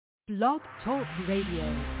Blog Talk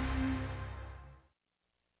Radio.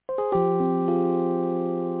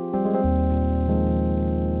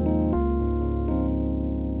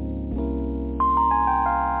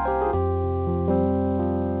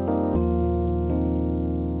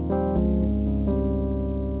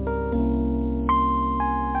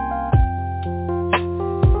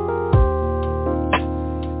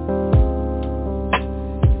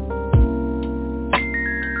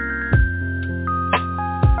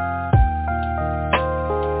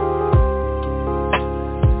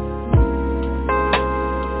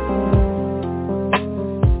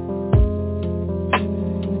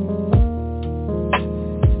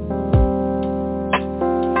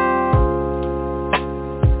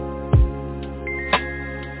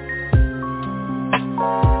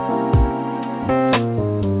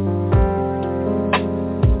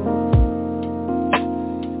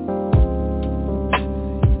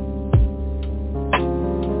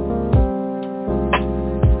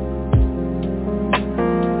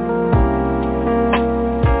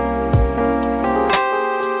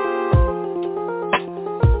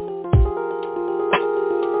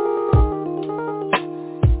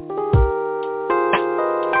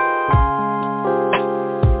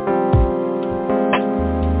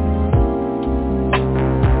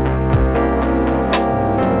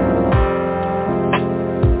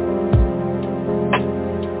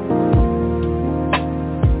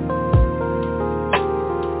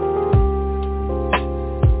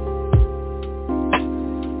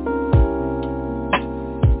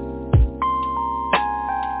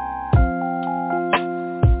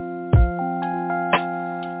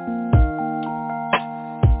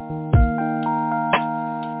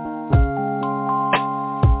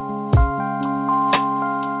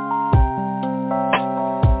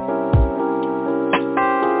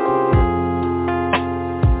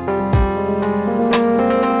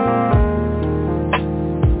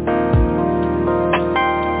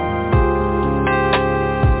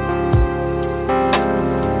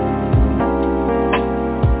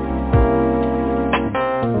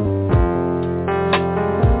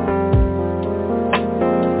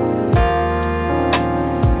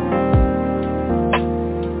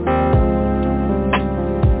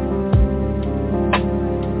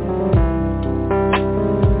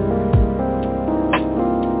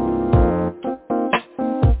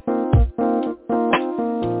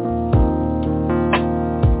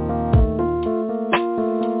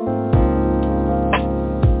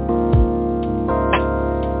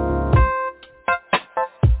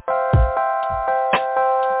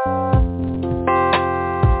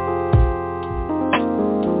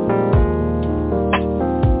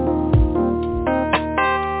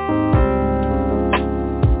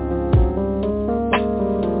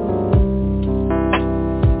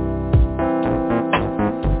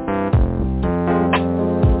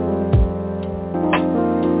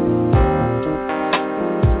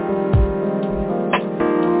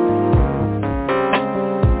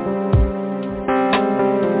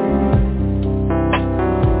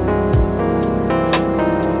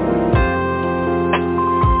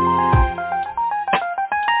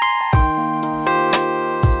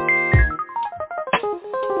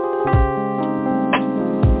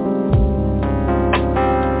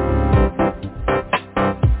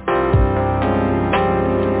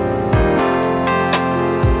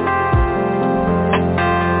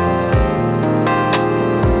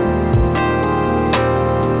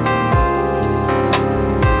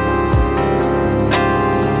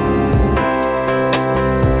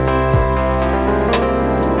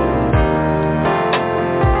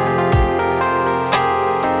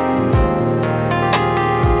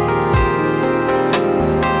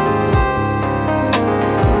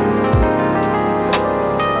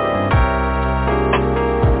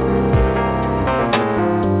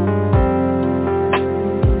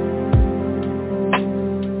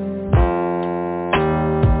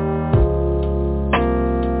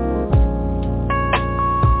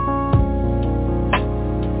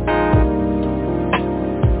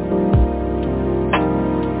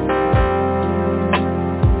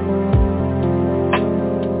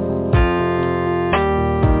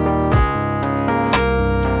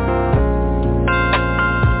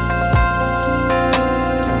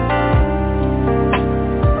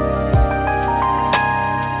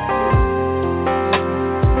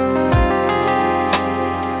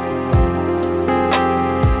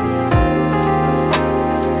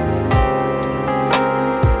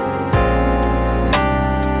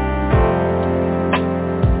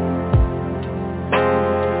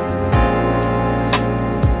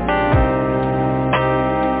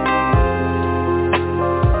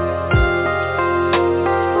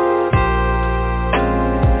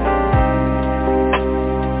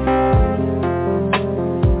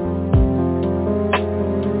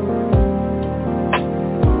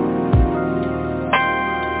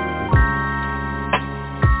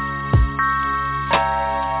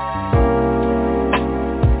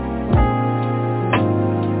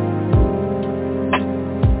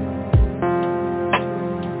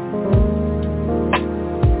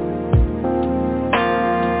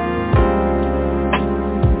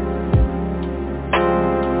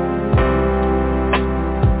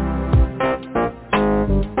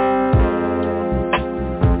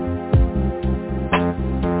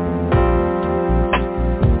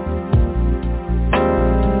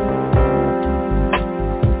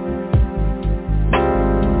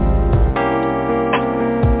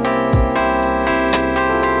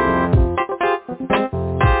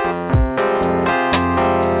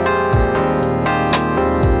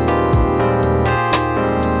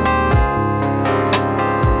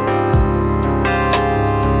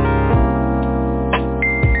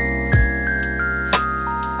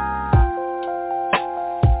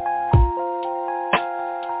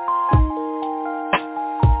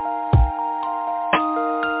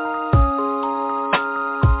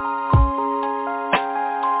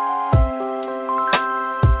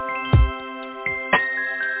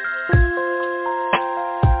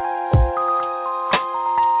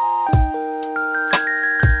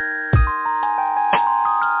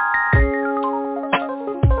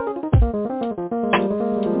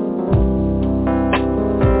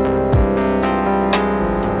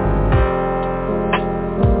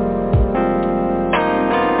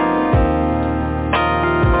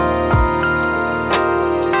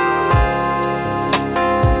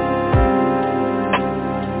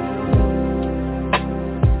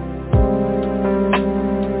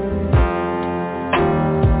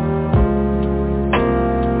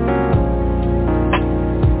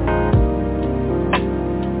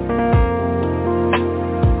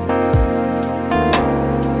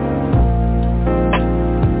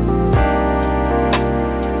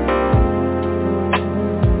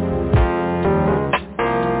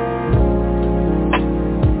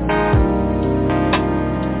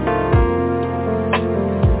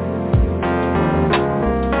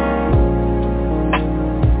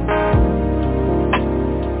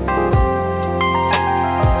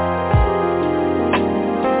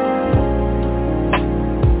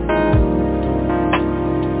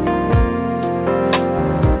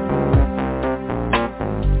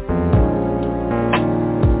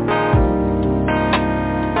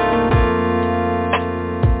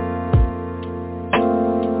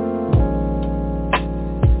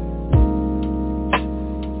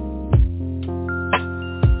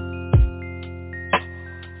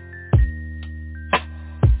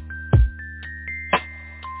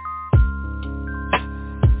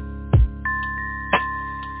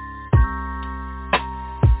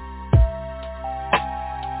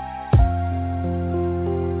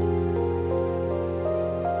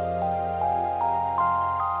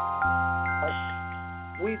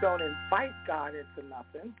 We don't invite God into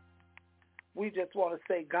nothing. We just want to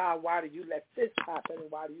say, God, why do you let this happen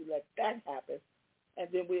and why do you let that happen? And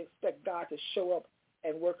then we expect God to show up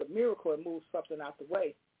and work a miracle and move something out the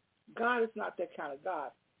way. God is not that kind of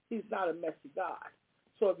God. He's not a messy God.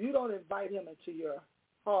 So if you don't invite him into your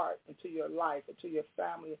heart, into your life, into your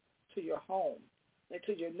family, to your home,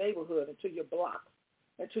 into your neighborhood, into your blocks,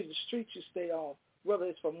 into the streets you stay on, whether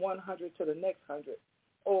it's from 100 to the next 100,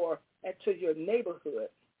 or into your neighborhood,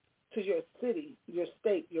 to your city, your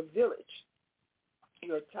state, your village,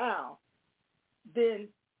 your town, then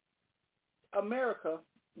America,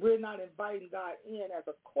 we're not inviting God in as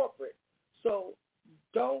a corporate. So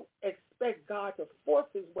don't expect God to force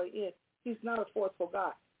his way in. He's not a forceful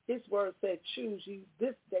God. His word said, choose you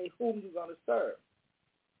this day whom you're going to serve.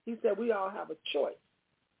 He said we all have a choice.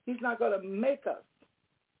 He's not going to make us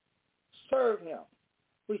serve him.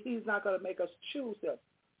 He's not going to make us choose him.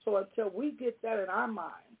 So until we get that in our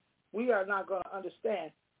mind, we are not going to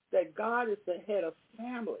understand that God is the head of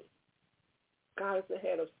family. God is the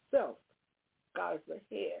head of self. God is the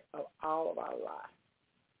head of all of our lives.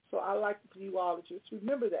 So I like for you all to just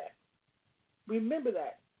remember that. Remember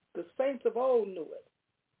that. The saints of old knew it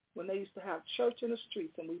when they used to have church in the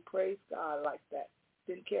streets and we praised God like that.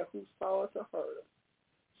 Didn't care who saw us or heard us.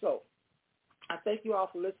 So I thank you all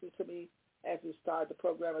for listening to me as we started the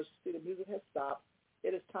program. As you see, the music has stopped.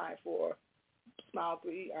 It is time for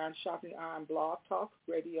S.M.I.L.E.3E, Iron Sharpening Iron Blog Talk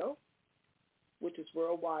Radio, which is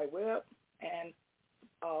World Wide Web, and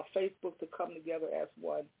Facebook to come together as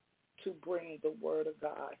one to bring the word of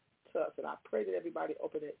God to us. And I pray that everybody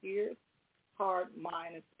open their ears, heart,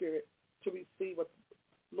 mind, and spirit to receive what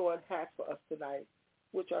the Lord has for us tonight,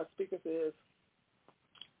 which our speakers is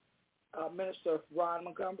Minister Ron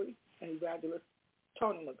Montgomery and Evangelist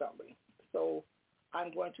Tony Montgomery. So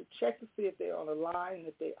I'm going to check to see if they're on the line, and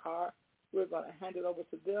if they are, we're going to hand it over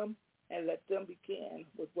to them and let them begin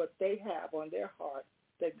with what they have on their heart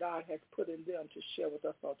that God has put in them to share with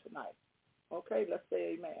us on tonight. Okay, let's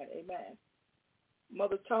say amen. Amen.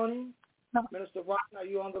 Mother Tony, no. Minister Ron, are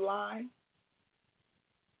you on the line?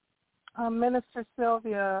 Minister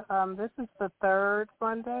Sylvia, this is the third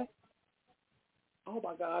Sunday. Oh,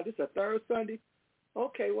 my God, this is the third Sunday?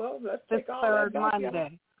 Okay, well, let's take all that back. Third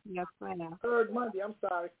Monday. Yes, ma'am. Third Monday, I'm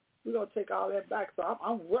sorry. We're going to take all that back. So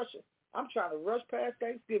I'm rushing. I'm trying to rush past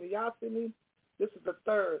Thanksgiving. Y'all see me? This is the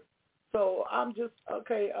third. So I'm just,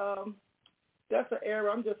 okay, that's an error.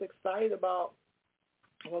 I'm just excited about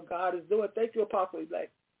what God is doing. Thank you, Apostle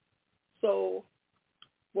Elect. So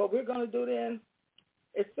what we're going to do then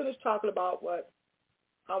is finish talking about what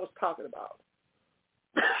I was talking about.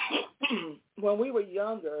 When we were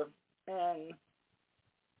younger and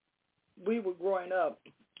we were growing up,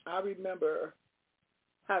 I remember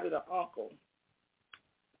having an uncle.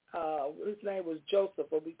 His name was Joseph,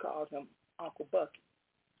 but we called him Uncle Bucky.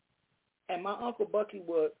 And my Uncle Bucky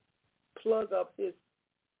would plug up his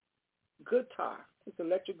guitar, his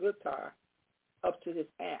electric guitar, up to his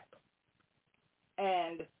amp.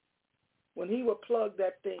 And when he would plug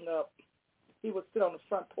that thing up, he would sit on the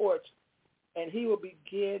front porch and he would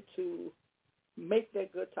begin to make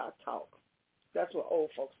that guitar talk. That's what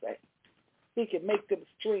old folks say. He could make them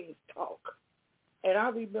strings talk. And I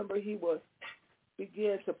remember he would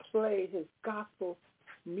begin to play his gospel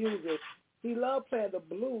music. He loved playing the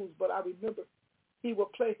blues, but I remember he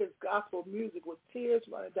would play his gospel music with tears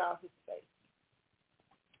running down his face.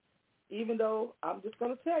 Even though, I'm just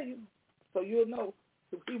going to tell you, so you'll know,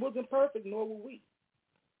 he wasn't perfect, nor were we.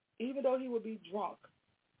 Even though he would be drunk,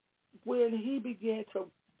 when he began to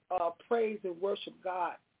praise and worship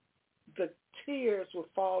God, the tears would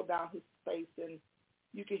fall down his face, and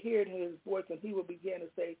you could hear it in his voice, and he would begin to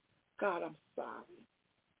say, God, I'm sorry.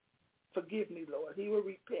 Forgive me, Lord. He would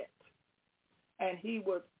repent, and he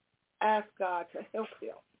would ask God to help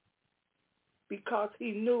him because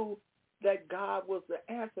he knew that God was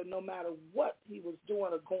the answer no matter what he was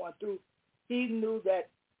doing or going through. He knew that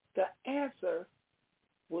the answer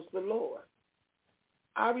was the Lord.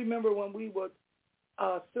 I remember when we would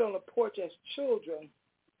sit on the porch as children.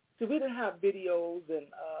 So we didn't have videos and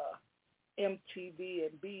MTV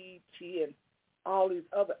and BET and all these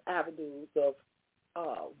other avenues of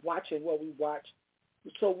watching what we watched.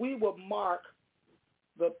 So we would mark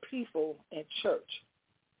the people in church.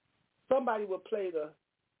 Somebody would play the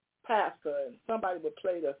pastor, and somebody would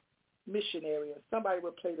play the missionary, and somebody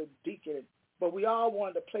would play the deacon, but we all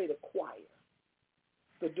wanted to play the choir,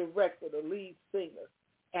 the director, the lead singer.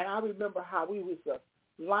 And I remember how we used to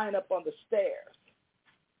line up on the stairs.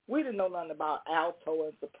 We didn't know nothing about alto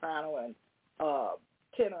and soprano and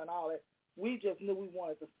tenor and all that. We just knew we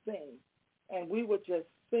wanted to sing. And we would just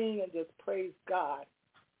sing and just praise God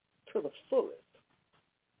to the fullest.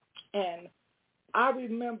 And I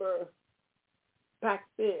remember back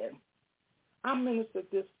then, I ministered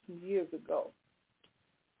this years ago.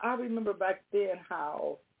 I remember back then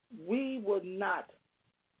how we would not,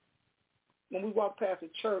 when we walked past the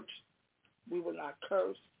church, we would not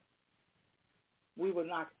curse. We would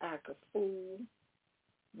not act a fool.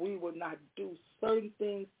 We would not do certain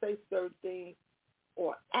things, say certain things,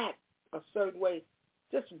 or act a certain way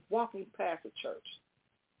just walking past the church.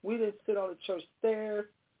 We didn't sit on the church stairs.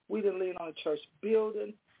 We didn't lean on the church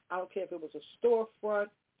building. I don't care if it was a storefront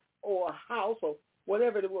or a house or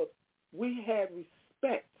whatever it was. We had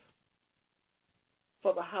respect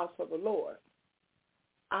for the house of the Lord.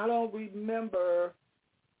 I don't remember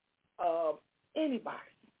anybody.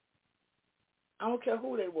 I don't care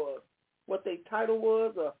who they were, what their title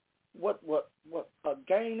was, or what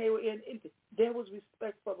gang they were in. There was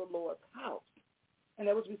respect for the Lord's house, and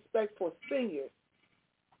there was respect for seniors.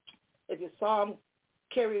 If you saw them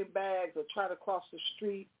carrying bags or trying to cross the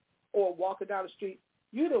street or walking down the street,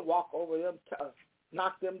 you didn't walk over them to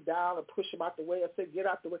knock them down or push them out the way or say, get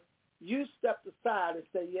out the way. You stepped aside and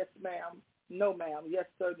say, yes, ma'am, no, ma'am, yes,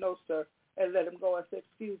 sir, no, sir, and let them go and say,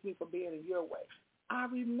 excuse me for being in your way. I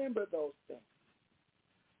remember those things.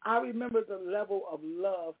 I remember the level of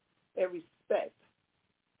love and respect.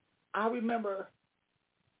 I remember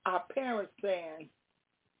our parents saying,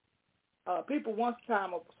 people one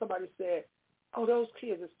time, somebody said, oh, those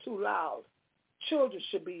kids is too loud. Children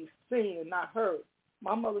should be seen and not heard.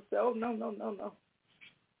 My mother said, oh, no.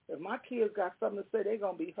 If my kids got something to say, they're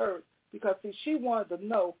going to be heard. Because, see, she wanted to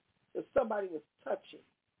know if somebody was touching,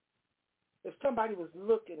 if somebody was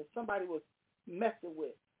looking, if somebody was messing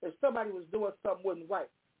with, if somebody was doing something wasn't right.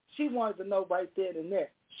 She wanted to know right then and there.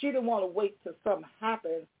 She didn't want to wait till something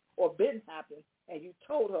happened or didn't happen and you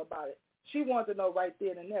told her about it. She wanted to know right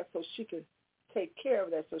then and there so she can take care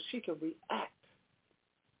of that, so she can react.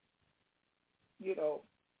 You know,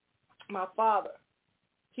 my father,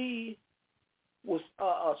 he was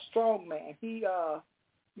a strong man. He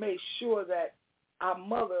made sure that our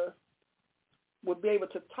mother would be able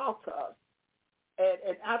to talk to us.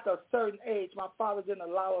 And after a certain age, my father didn't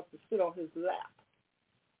allow us to sit on his lap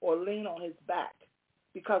or lean on his back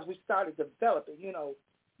because we started developing. You know,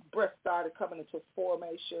 breasts started coming into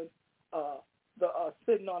formation,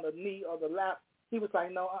 sitting on the knee or the lap. He was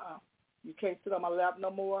like, no, you can't sit on my lap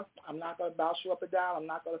no more. I'm not going to bounce you up and down. I'm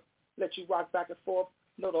not going to let you rock back and forth.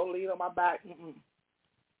 No, don't lean on my back. Mm-mm.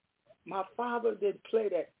 My father didn't play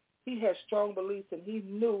that. He had strong beliefs, and he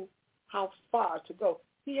knew how far to go.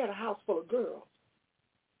 He had a house full of girls.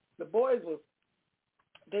 The boys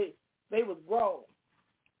they was grown,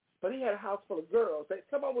 but he had a house full of girls.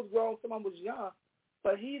 Some of them was grown, some of them was young,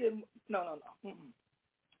 but he didn't. No. Mm-mm.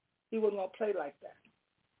 He wasn't gonna play like that.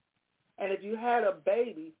 And if you had a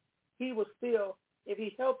baby, he was still. If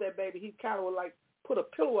he held that baby, he kind of would like put a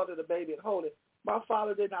pillow under the baby and hold it. My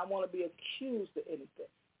father did not want to be accused of anything.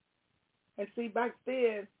 And see, back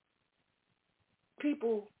then,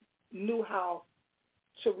 people knew how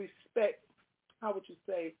to respect, how would you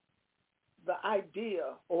say, the idea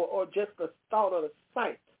or just the thought or the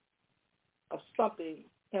sight of something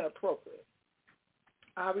inappropriate.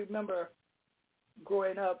 I remember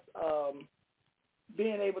growing up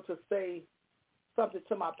being able to say something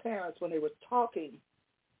to my parents when they were talking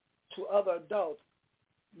to other adults.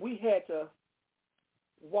 We had to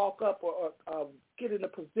walk up or get in a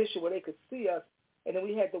position where they could see us, and then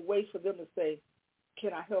we had to wait for them to say,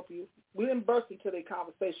 can I help you? We didn't burst into their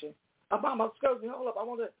conversation. Mom, excuse me, hold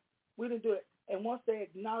up, we didn't do it. And once they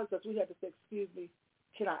acknowledged us, we had to say, excuse me,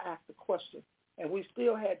 can I ask the question? And we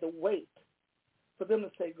still had to wait for them to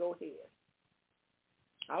say, go ahead.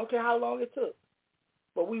 I don't care how long it took,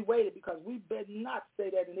 but we waited because we better not say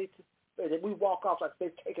that and that we walk off like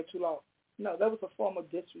they're taking too long. No, that was a form of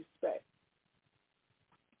disrespect.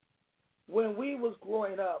 When we was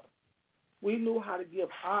growing up, we knew how to give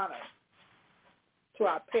honor to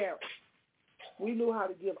our parents. We knew how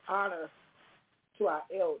to give honor to our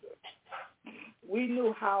elders. We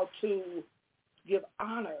knew how to give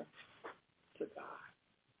honor to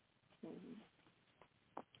God.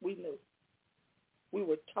 Mm-hmm. We knew. We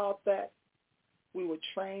were taught that. We were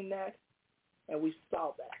trained that. And we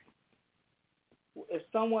saw that. If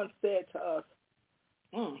someone said to us,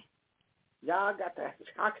 y'all got that,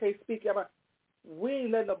 I can't speak ever, we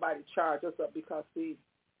ain't let nobody charge us up because, see,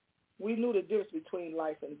 we knew the difference between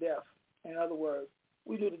life and death. In other words,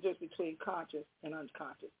 we knew the difference between conscious and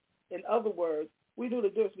unconscious. In other words, we knew the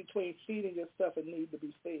difference between feeding yourself and need to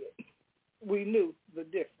be fed. We knew the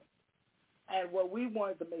difference. And what we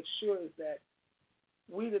wanted to make sure is that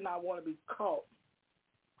we did not want to be caught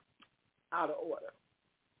out of order.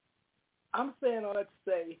 I'm saying all that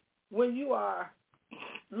to say, when you are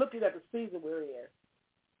looking at the season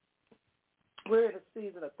we're in a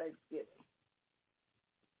season of Thanksgiving.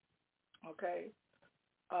 Okay?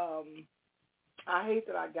 I hate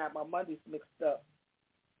that I got my Mondays mixed up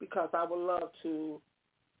because I would love to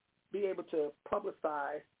be able to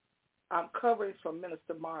publicize. I'm covering for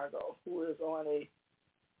Minister Margot, who is on a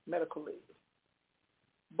medical leave.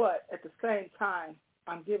 But at the same time,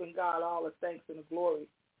 I'm giving God all the thanks and the glory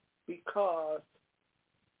because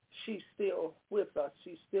she's still with us.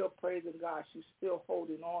 She's still praising God. She's still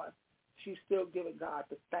holding on. She's still giving God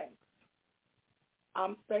the thanks.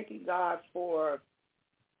 I'm thanking God for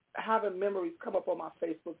having memories come up on my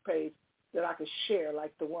Facebook page that I could share,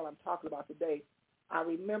 like the one I'm talking about today. I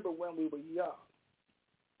remember when we were young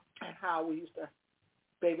and how we used to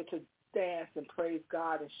be able to dance and praise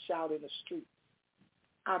God and shout in the streets.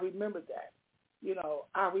 I remember that. You know,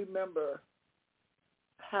 I remember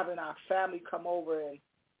having our family come over and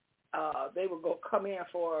they would go come in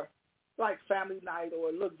for like family night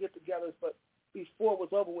or little get-togethers, but before it was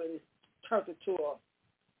over with, it turned into a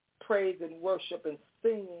praise and worship and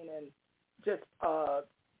singing and just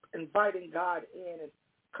inviting God in and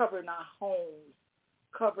covering our homes,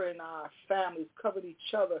 covering our families, covering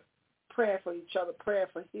each other, praying for each other, praying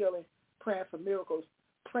for healing, praying for miracles,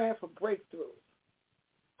 praying for breakthroughs.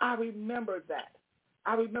 I remember that.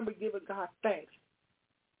 I remember giving God thanks.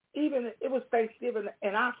 Even it was Thanksgiving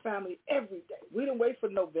in our family every day. We didn't wait for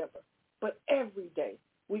November, but every day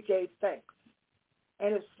we gave thanks.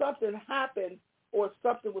 And if something happened or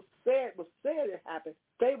something was said it happened,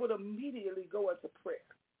 they would immediately go into prayer.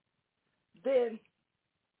 Then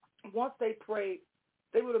once they prayed,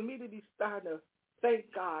 they would immediately start to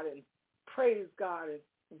thank God and praise God and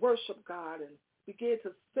worship God and begin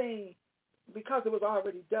to sing because it was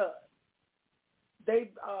already done. They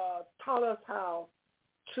taught us how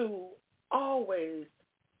to always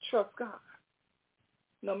trust God,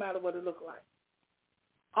 no matter what it looked like.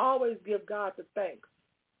 Always give God the thanks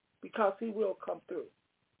because he will come through,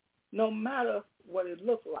 no matter what it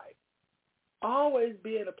looked like. Always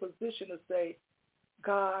be in a position to say,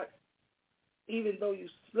 God, even though you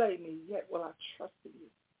slay me, yet will I trust in you.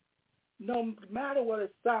 No matter what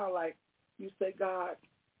it sounds like, you say, God,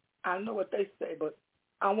 I know what they say, but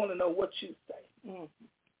I want to know what you say. Mm-hmm.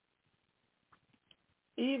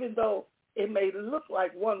 Even though it may look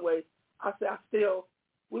like one way, I say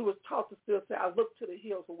we was taught to still say, I look to the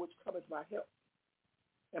hills from which cometh my help.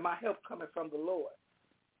 And my help coming from the Lord.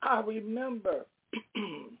 I remember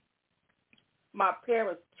my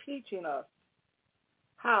parents teaching us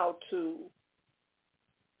how to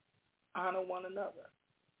honor one another.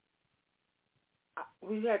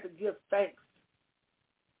 We had to give thanks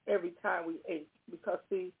every time we ate because,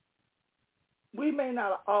 see, we may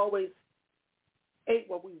not always ate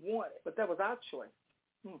what we wanted, but that was our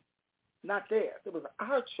choice, not theirs. It was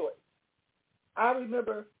our choice. I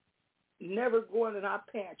remember never going in our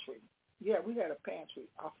pantry. Yeah, we had a pantry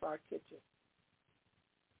off our kitchen.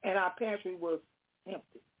 And our pantry was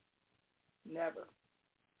empty. Never.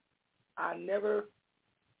 I never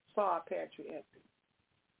saw our pantry empty.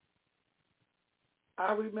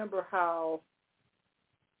 I remember how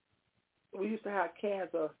we used to have cans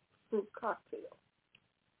of fruit cocktail.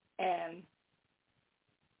 And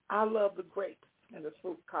I love the grapes in the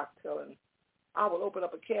fruit cocktail. And I would open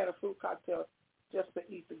up a can of fruit cocktail just to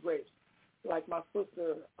eat the grapes. Like my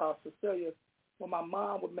sister, Cecilia, when my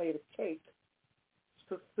mom would make a cake,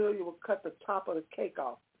 Cecilia would cut the top of the cake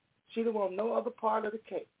off. She didn't want no other part of the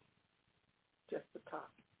cake, just the top.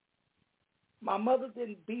 My mother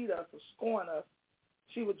didn't beat us or scorn us.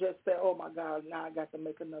 She would just say, oh, my God, now I got to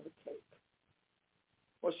make another cake.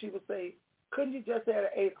 Or she would say, couldn't you just have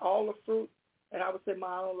ate all the fruit? And I would say,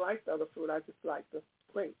 Mom, I don't like the other fruit. I just like the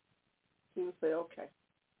grapes. She would say, okay.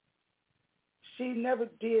 She never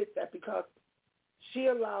did that because she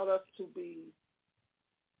allowed us to be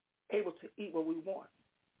able to eat what we want.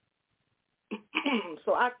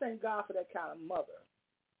 So I thank God for that kind of mother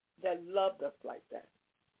that loved us like that.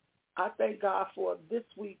 I thank God for this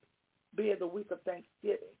week being the week of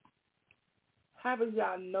Thanksgiving. Haven't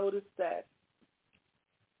y'all noticed that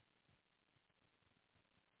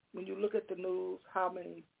when you look at the news, how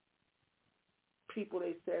many people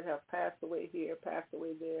they said have passed away here, passed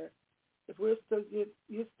away there? If you're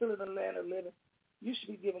still in the land of living, you should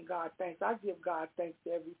be giving God thanks. I give God thanks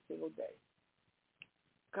every single day.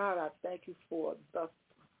 God, I thank you for thus.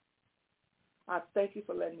 I thank you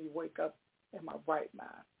for letting me wake up in my right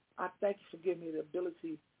mind. I thank you for giving me the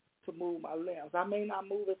ability to move my limbs. I may not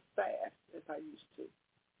move as fast as I used to.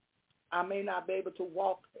 I may not be able to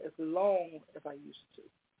walk as long as I used to.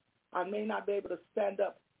 I may not be able to stand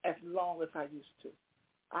up as long as I used to.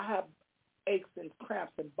 I have aches and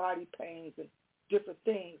cramps and body pains and different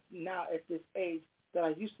things now at this age that I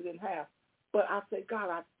used to didn't have. But I say, God,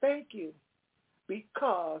 I thank you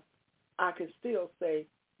because I can still say,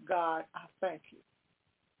 God, I thank you.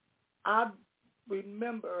 I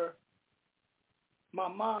remember my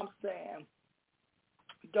mom saying,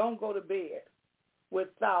 don't go to bed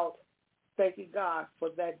without thanking God for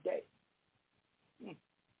that day.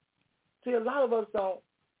 See, a lot of us don't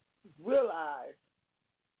realize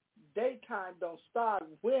daytime don't start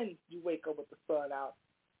when you wake up with the sun out.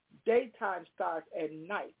 Daytime starts at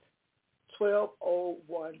night,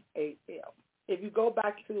 12:01 a.m. If you go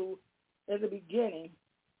back to in the beginning,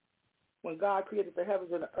 when God created the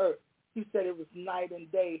heavens and the earth, he said it was night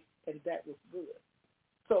and day, and that was good.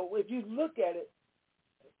 So if you look at it,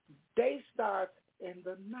 day starts in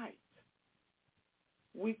the night.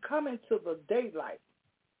 We come into the daylight.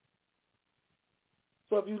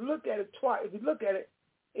 So if you look at it twice,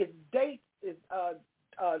 it's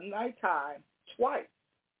nighttime twice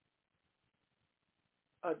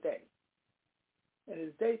a day, and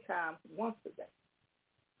it's daytime once a day.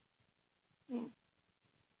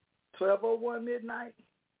 12:01 midnight,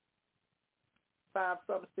 5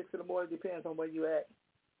 something, 6 in the morning, depends on where you're at.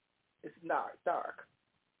 It's dark.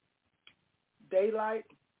 Daylight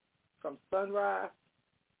from sunrise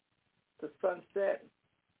to sunset,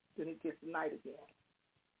 then it gets night again.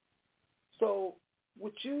 So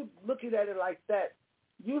with you looking at it like that,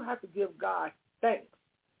 you have to give God thanks,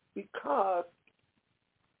 because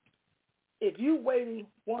if you're waiting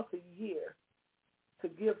once a year to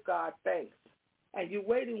give God thanks, and you're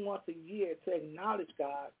waiting once a year to acknowledge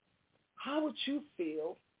God, how would you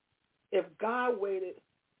feel if God waited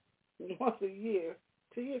once a year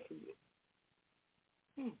to hear from you?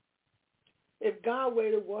 If God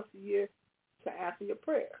waited once a year to answer your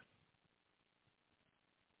prayer,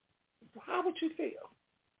 how would you feel?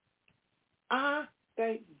 I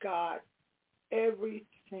thank God every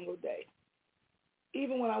single day.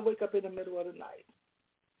 Even when I wake up in the middle of the night,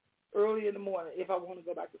 early in the morning, if I want to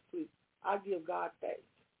go back to sleep, I give God thanks.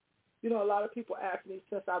 You know, a lot of people ask me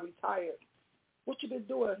since I retired, what you been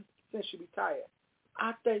doing since you retired?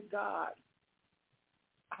 I thank God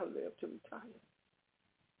I lived to retire.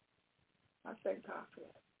 I thank God for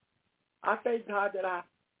that. I thank God that I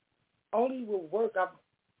only will work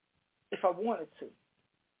if I wanted to.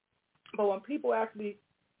 But when people ask me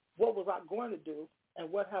what was I going to do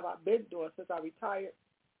and what have I been doing since I retired,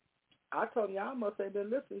 I told them, y'all must have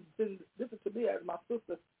been listening to me, as my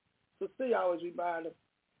sister Cecilia always reminded them.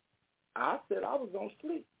 I said I was going to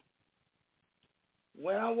sleep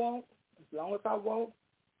when I want, as long as I want,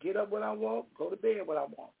 get up when I want, go to bed when I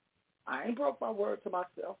want. I ain't broke my word to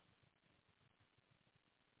myself.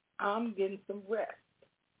 I'm getting some rest,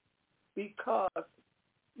 because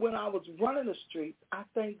when I was running the streets, I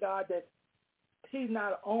thank God that he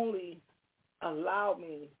not only allowed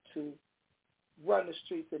me to run the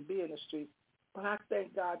streets and be in the streets, but I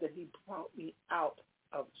thank God that he brought me out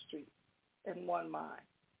of the streets in one mind.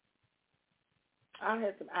 I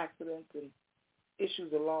had some accidents and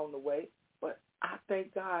issues along the way, but I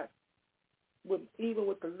thank God, even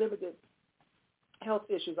with the limited health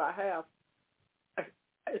issues I have,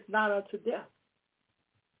 it's not unto death.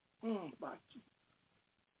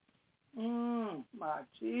 My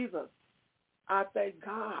Jesus. I thank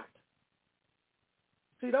God.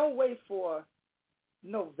 See, don't wait for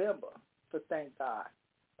November to thank God,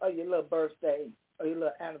 or your little birthday, or your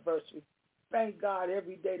little anniversary. Thank God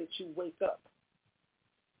every day that you wake up,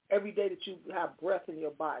 every day that you have breath in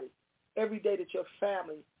your body, every day that your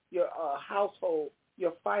family, your household,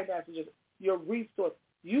 your finances, your resources,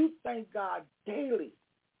 you thank God daily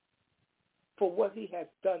for what he has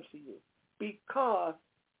done for you, because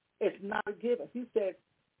it's not a given. He said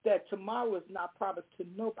that tomorrow is not promised to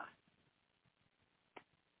nobody.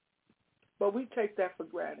 But we take that for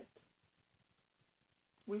granted.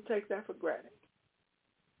 We take that for granted.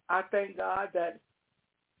 I thank God that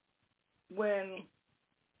when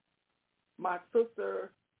my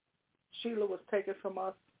sister Sheila was taken from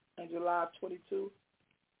us in July of 22,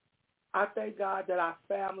 I thank God that our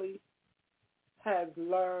family has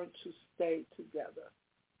learned to stay together.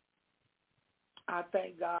 I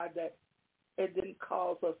thank God that it didn't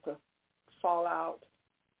cause us to fall out,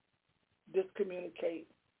 discommunicate,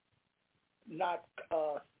 not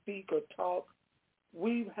speak or talk.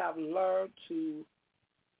 We have learned to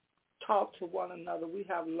talk to one another. We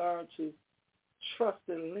have learned to trust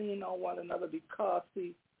and lean on one another, because,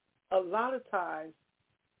 see, a lot of times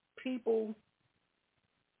people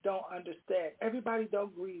don't understand. Everybody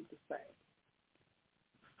don't grieve the same.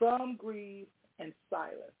 Some grieve in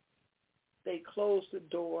silence. they close the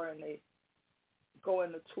door and they go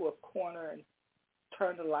into a corner and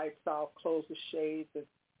turn the lights off, close the shades, and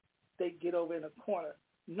they get over in a corner,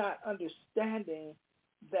 not understanding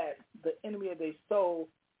that the enemy of their soul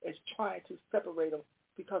is trying to separate them,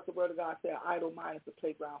 because the word of God said, idle mind is the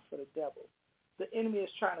playground for the devil. The enemy is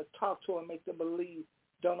trying to talk to them, make them believe,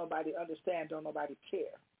 don't nobody understand, don't nobody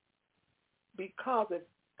care. Because if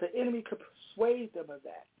the enemy could persuade them of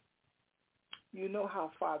that, you know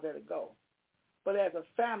how far that'll go. But as a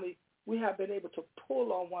family, we have been able to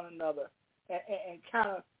pull on one another and kind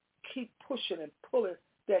of keep pushing and pulling,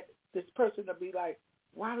 that this person will be like,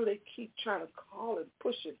 why do they keep trying to call and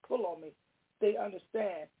push and pull on me? They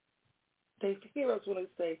understand. They hear us when they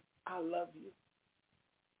say, I love you.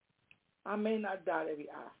 I may not dot every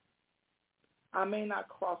I. I may not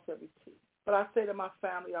cross every T. But I say to my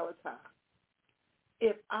family all the time,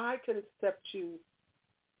 if I could accept you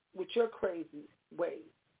with your crazy ways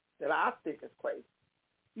that I think is crazy,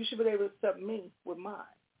 you should be able to accept me with mine.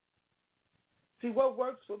 See, what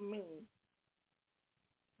works for me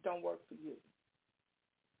don't work for you.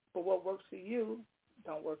 But what works for you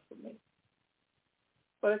don't work for me.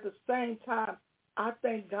 But at the same time, I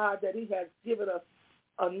thank God that he has given us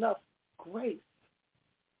enough grace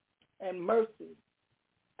and mercy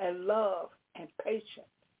and love and patience.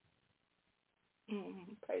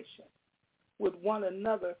 Patience with one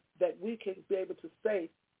another, that we can be able to say,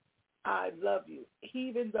 I love you,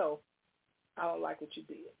 even though I don't like what you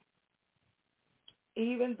did.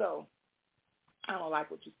 Even though I don't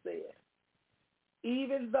like what you said.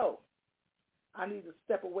 Even though I need to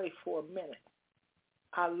step away for a minute.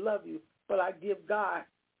 I love you, but I give God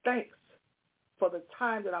thanks for the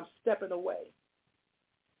time that I'm stepping away,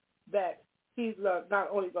 that he's not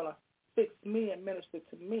only going to fix me and minister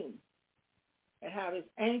to me and have his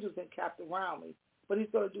angels encamped around me, but he's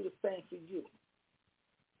going to do the same for you.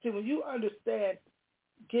 See, when you understand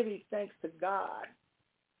giving thanks to God,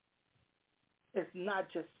 it's not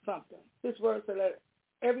just something. This word said that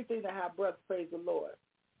everything that have breath, praise the Lord.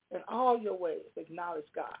 In all your ways, acknowledge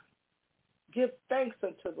God. Give thanks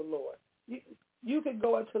unto the Lord. You can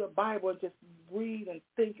go into the Bible and just read and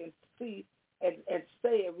think and see and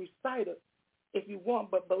say and recite it if you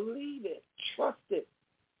want, but believe it, trust it,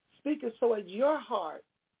 speak it so in your heart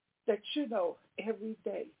that you know every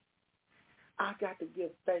day I got to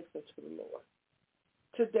give thanks unto the Lord.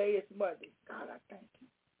 Today is Monday. God, I thank you.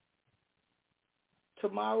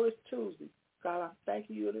 Tomorrow is Tuesday. God, I'm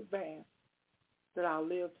thanking you in advance that I'll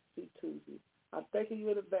live to see Tuesday. I'm thanking you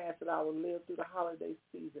in advance that I will live through the holiday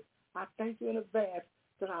season. I thank you in advance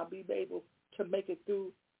that I'll be able to make it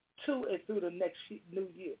through to and through the next new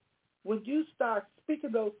year. When you start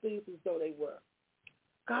speaking those things as though they were,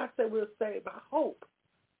 God said we're saved by hope.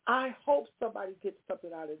 I hope somebody gets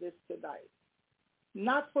something out of this tonight.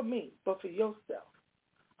 Not for me, but for yourself.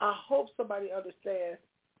 I hope somebody understands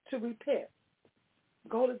to repent.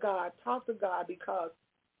 Go to God, talk to God, because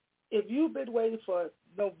if you've been waiting for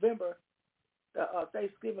November,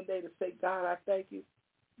 Thanksgiving Day, to say, God, I thank you,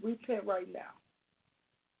 repent right now.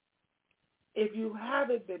 If you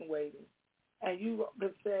haven't been waiting and you've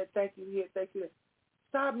been saying thank you here, thank you there,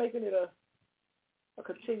 start making it a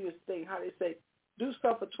continuous thing. How they say, do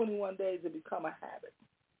stuff for 21 days and become a habit.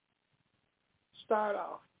 Start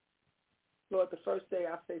off. Lord, the first day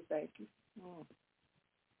I say thank you.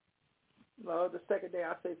 Lord, the second day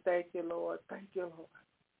I say thank you, Lord. Thank you, Lord.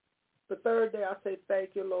 The third day I say thank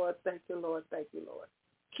you, Lord. Thank you, Lord. Thank you, Lord.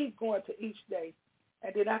 Keep going to each day.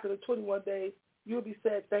 And then after the 21 days, you'll be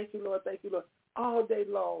saying thank you, Lord. Thank you, Lord. All day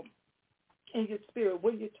long in your spirit,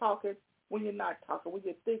 when you're talking, when you're not talking, when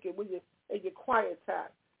you're thinking, when you're in your quiet time,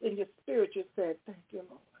 in your spirit, you're saying thank you,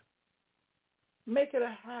 Lord. Make it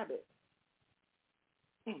a habit.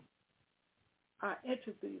 I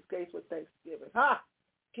enter these gates with thanksgiving.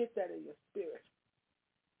 Get that in your spirit.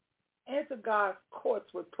 Enter God's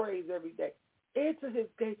courts with praise every day. Enter his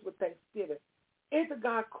gates with thanksgiving. Enter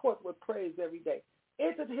God's court with praise every day.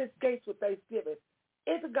 Enter his gates with thanksgiving.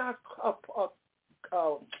 Enter God's court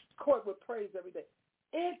with praise every day.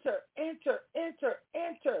 Enter.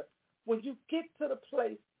 When you get to the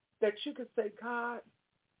place that you can say, God,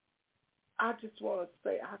 I just want to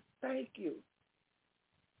say, I thank you.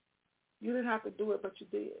 You didn't have to do it, but you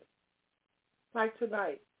did. Like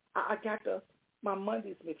tonight, I got my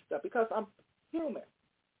Mondays mixed up because I'm human.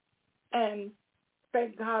 And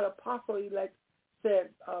thank God, Apostle-elect said,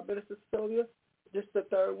 Minister Sylvia, this is the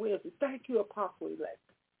third Wednesday. Thank you, Apostle-elect.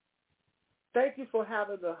 Thank you for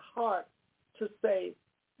having the heart to say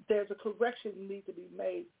there's a correction that needs to be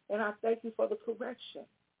made, and I thank you for the correction.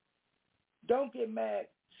 Don't get mad.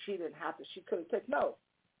 She didn't have to. She could have taken. No,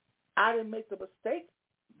 I didn't make the mistake,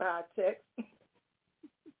 by text.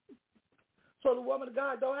 So the woman of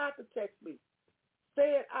God don't have to text me.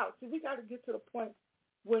 Say it out. See, we got to get to the point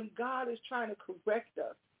when God is trying to correct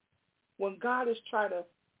us, when God is trying to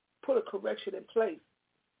put a correction in place.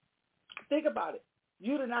 Think about it.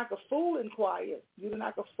 You did not a fool in quiet. You did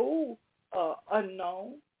not a fool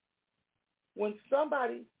unknown. When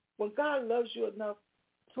God loves you enough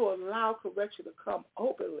to allow correction to come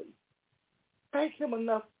openly, thank him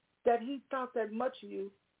enough that he thought that much of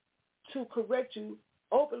you to correct you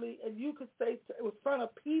openly, and you could say in front of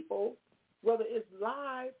people, whether it's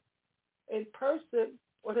live, in person,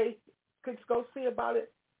 or they could go see about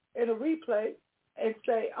it in a replay and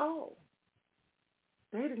say, oh,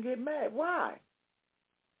 they didn't get mad. Why?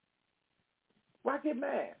 Why get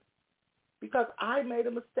mad? Because I made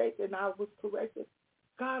a mistake and I was corrected.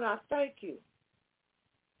 God, I thank you.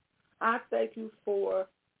 I thank you for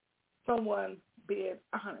someone being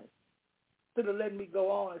honest, instead of letting me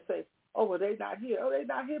go on and say, oh, well, they're not here. Oh, they're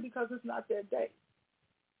not here because it's not their day.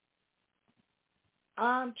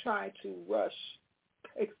 I'm trying to rush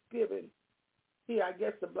Thanksgiving here, I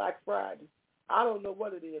guess the Black Friday. I don't know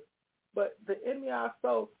what it is. But the enemy of our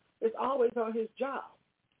soul is always on his job.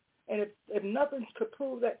 And if nothing could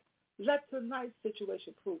prove that, let tonight's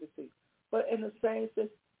situation prove it to you. But in the same sense,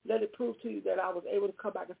 let it prove to you that I was able to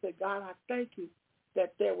come back and say, God, I thank you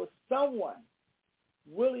that there was someone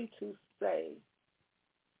willing to say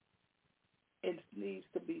it needs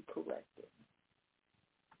to be corrected.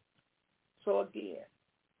 So again,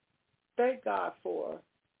 thank God for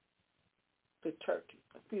the turkey,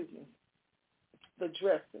 the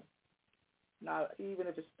dressing. Now, even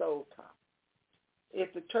if it's stovetop.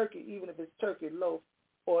 If the turkey, even if it's turkey loaf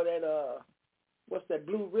or that, what's that,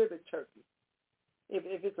 blue ribbon turkey.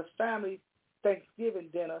 If it's a family Thanksgiving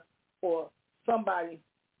dinner or somebody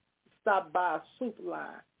stopped by a soup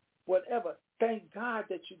line, whatever, thank God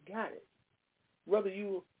that you got it. Whether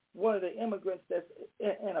you one of the immigrants that's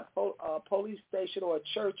in a police station or a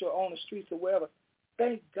church or on the streets or wherever,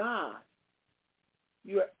 thank God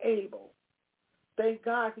you're able. Thank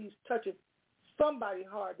God he's touching somebody's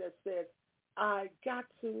heart that says, I got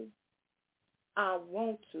to, I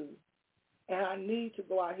want to, and I need to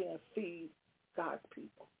go out here and feed God's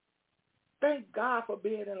people. Thank God for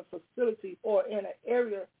being in a facility or in an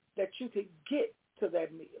area that you can get to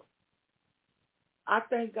that meal. I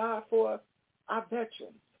thank God for our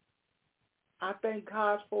veterans. I thank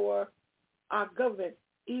God for our government,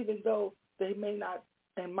 even though they may not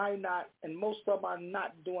and might not, and most of them are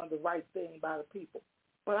not doing the right thing by the people.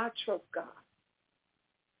 But I trust God.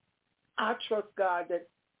 I trust God that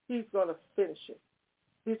he's going to finish it.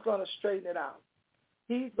 He's going to straighten it out.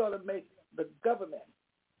 He's going to make the government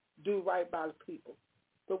do right by the people.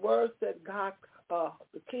 The word said God,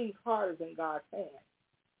 the king's heart is in God's hand.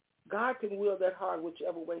 God can will that heart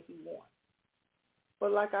whichever way he wants.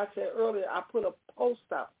 But like I said earlier, I put a post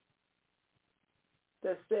out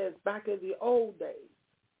that says back in the old days,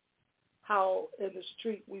 how in the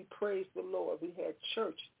street we praised the Lord. We had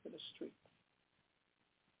church in the street.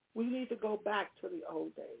 We need to go back to the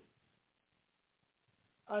old days.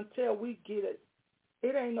 Until we get it,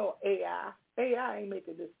 it ain't no AI. AI ain't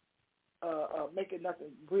making this, making nothing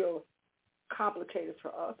real complicated for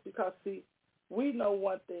us because, see, we know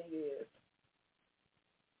one thing is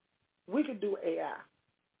we can do AI.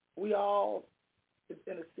 We all is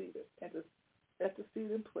intercede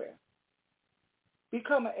in prayer.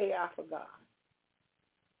 Become an AI for God.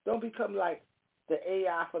 Don't become like the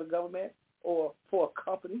AI for the government or for a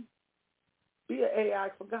company. Be an AI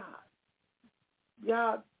for God.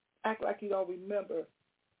 Y'all act like you don't remember.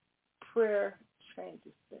 Prayer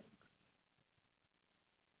changes things.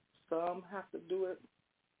 Some have to do it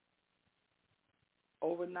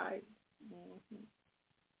overnight. Mm-hmm.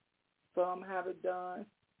 Some have it done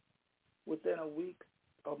within a week,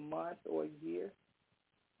 a month, or a year.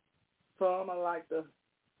 Some are like the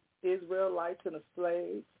Israelites and the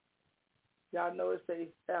slaves. Y'all notice they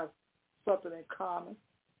have something in common.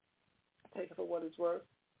 Take it for what it's worth.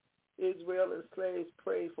 Israel and slaves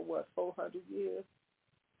prayed for 400 years?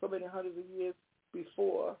 So many hundreds of years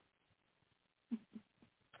before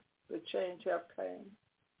the change have came.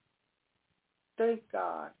 Thank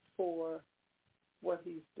God for what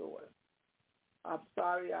he's doing. I'm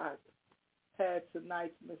sorry I had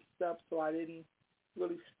tonight's mixed up, so I didn't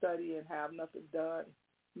really study and have nothing done,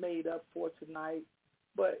 made up for tonight.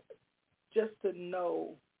 But just to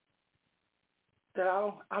know that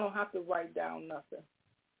I don't have to write down nothing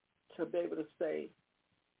to be able to say,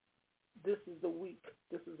 this is the week,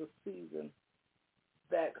 this is a season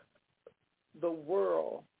that the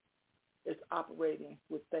world is operating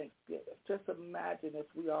with Thanksgiving. Just imagine if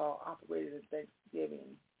we all operated in Thanksgiving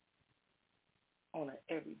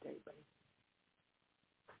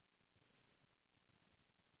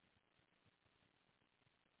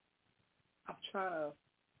trying to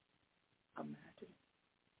imagine.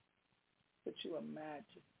 Could you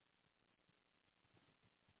imagine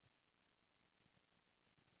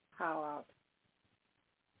how our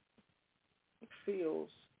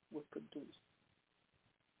fields would produce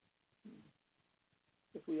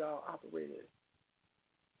if we all operated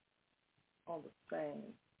on the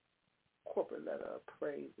same corporate letter of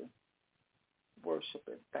praise and worship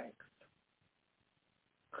and thanks?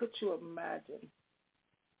 Could you imagine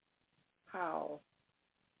how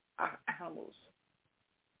our animals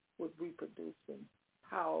would reproduce and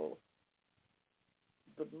how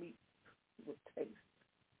the meat would taste?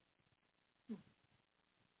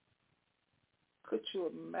 Could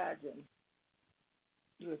you imagine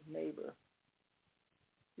your neighbor,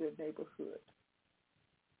 your neighborhood,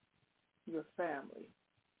 your family,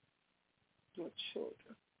 your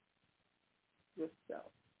children,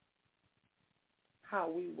 yourself? How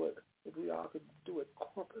we would, if we all could do it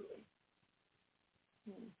corporately.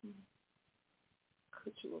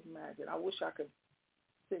 Could you imagine? I wish I could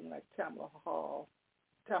sing like Tamala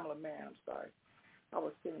Mann, I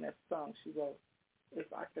was singing that song she wrote,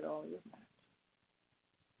 If I Could Only Imagine.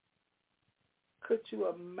 Could you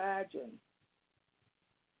imagine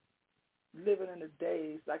living in the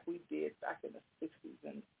days like we did back in the 60s,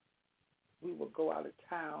 and we would go out of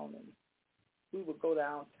town and we would go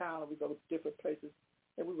downtown and we go to different places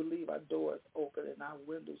and we would leave our doors open and our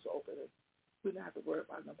windows open and we didn't have to worry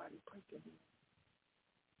about nobody breaking in.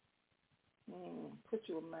 Could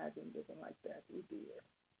you imagine living like that? We did.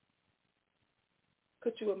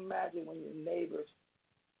 Could you imagine when your neighbors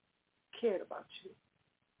cared about you?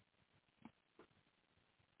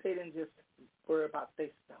 They didn't just worry about their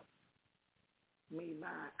stuff. Me,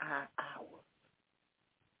 mine, ours.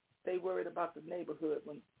 They worried about the neighborhood.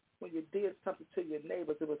 When you did something to your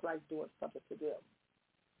neighbors, it was like doing something to them.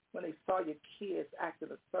 When they saw your kids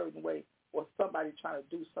acting a certain way or somebody trying to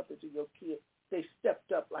do something to your kids, they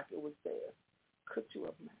stepped up like it was theirs. Could you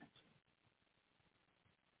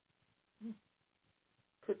imagine?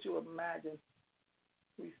 Could you imagine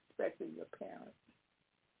respecting your parents?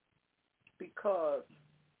 Because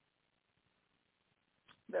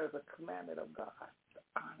there's a commandment of God to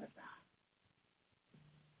honor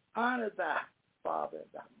thy. Honor thy father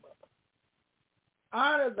and thy mother.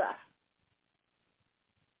 Honor thy.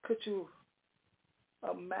 Could you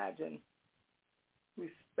imagine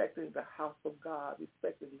respecting the house of God,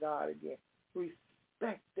 respecting God again,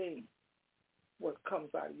 respecting what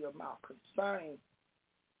comes out of your mouth concerning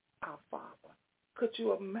our Father? Could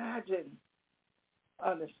you imagine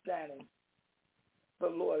understanding the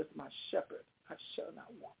Lord is my shepherd, I shall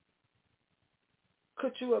not want?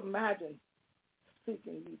 Could you imagine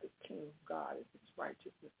seeking ye the kingdom of God and his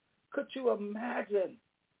righteousness? Could you imagine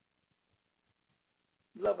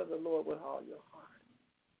loving the Lord with all your heart?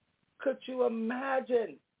 Could you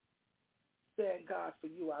imagine saying, God, for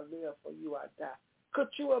you I live, for you I die? Could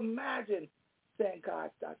you imagine saying,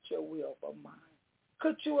 God, not your will, but mine?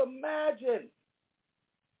 Could you imagine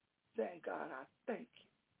saying, God, I thank you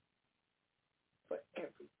for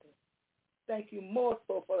everything. Thank you more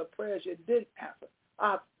so for the prayers you didn't answer.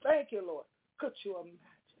 I thank you, Lord. Could you imagine?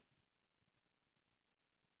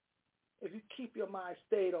 If you keep your mind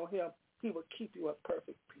stayed on him, he will keep you in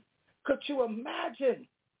perfect peace. Could you imagine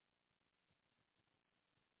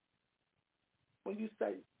when you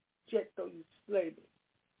say, yet though you slay me,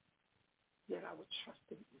 yet I will trust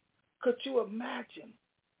in you? Could you imagine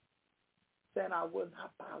saying I will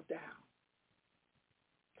not bow down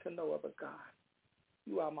to no other God?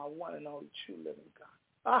 You are my one and only true living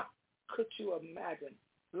God. Could you imagine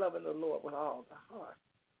loving the Lord with all the heart?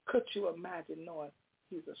 Could you imagine knowing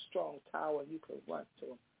he's a strong tower and you can run to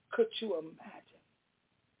him? Could you imagine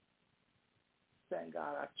saying,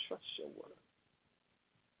 God, I trust your word.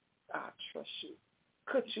 I trust you.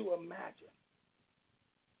 Could you imagine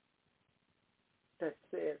that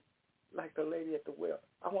said, like the lady at the well,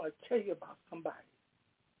 I want to tell you about somebody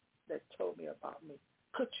that told me about me.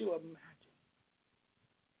 Could you imagine?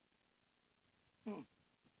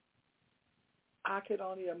 I can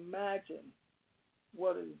only imagine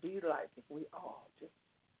what it would be like if we all just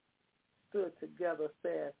stood together and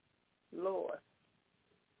said, Lord,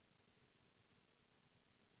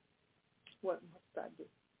 what must I do?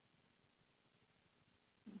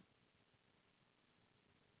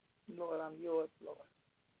 Lord, I'm yours, Lord.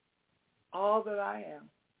 All that I am,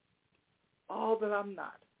 all that I'm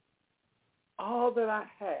not, all that I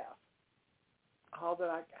have, all that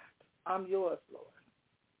I got, I'm yours, Lord.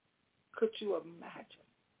 Could you imagine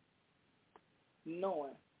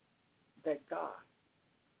knowing that God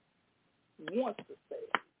wants to save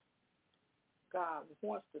you? God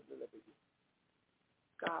wants to deliver you.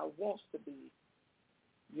 God wants to be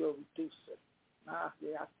You're a reducer.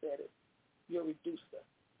 Yeah, I said it. You're a reducer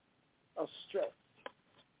of stress.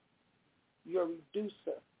 You're a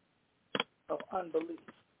reducer of unbelief.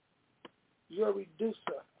 You're a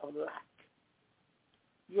reducer of lack.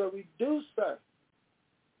 You're a reducer.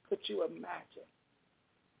 Could you imagine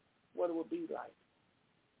what it would be like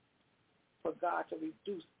for God to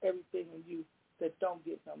reduce everything in you that don't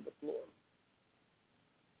give him the glory?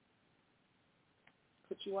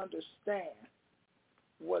 Could you understand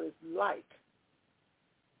what it's like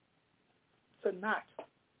to not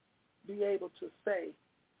be able to say,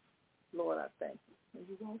 Lord, I thank you, and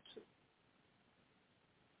you want to.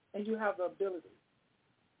 And you have the ability.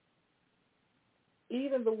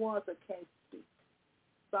 Even the ones that can't speak.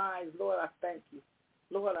 Signs, Lord, I thank you.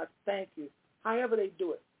 Lord, I thank you. However they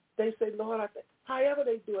do it. They say, Lord, I thank you. However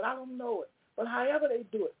they do it. I don't know it. But however they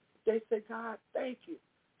do it, they say, God, thank you.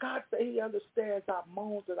 God said he understands our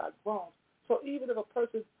moans and our groans. So even if a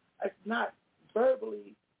person is not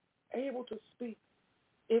verbally able to speak,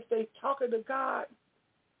 if they're talking to God,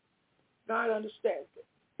 God understands it.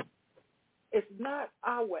 It's not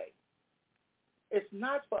our way. It's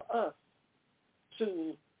not for us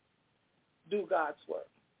to do God's work.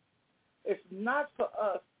 It's not for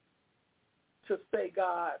us to say,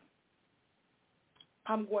 God,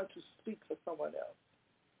 I'm going to speak for someone else.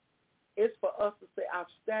 It's for us to say, I've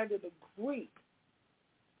stand in agree,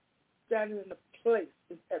 standing in the place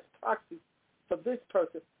as proxy for this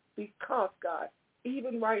person because, God,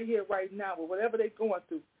 even right here, right now, with whatever they're going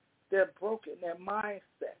through, they're broken, their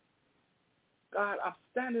mindset. God, I'm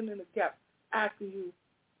standing in the gap, asking you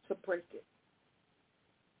to break it,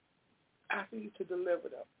 asking you to deliver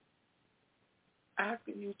them,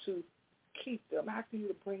 asking you to keep them, asking you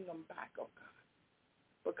to bring them back, oh God.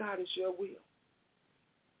 But God, it's your will.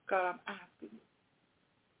 God, I'm asking you.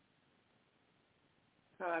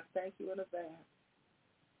 God, I thank you in advance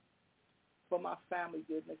for my family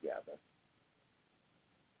getting together.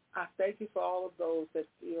 I thank you for all of those that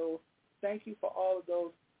thank you for all of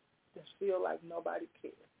those that feel like nobody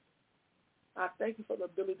cares. I thank you for the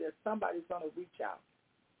ability that somebody's going to reach out,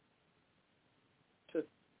 to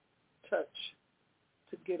touch,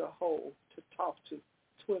 to get a hold, to talk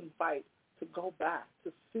to invite, to go back,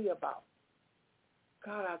 to see about.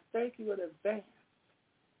 God, I thank you in advance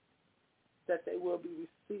that they will be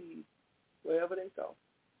received wherever they go.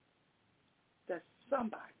 That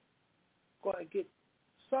somebody going to get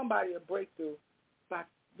somebody a breakthrough by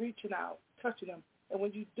reaching out, touching them. And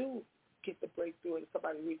when you do get the breakthrough and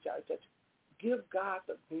somebody reach out and touch you, give God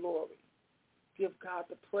the glory. Give God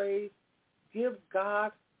the praise. Give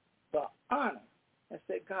God the honor. And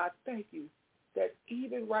say, God, thank you that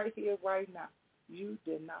even right here, right now, you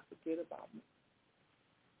did not forget about me.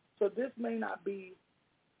 So this may not be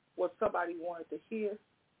what somebody wanted to hear,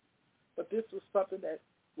 but this was something that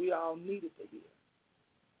we all needed to hear.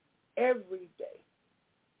 Every day,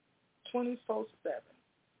 24/7,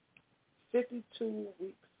 52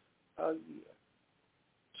 weeks a year,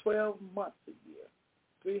 12 months a year,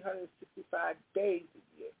 365 days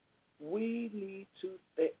a year, we need to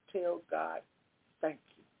tell God, thank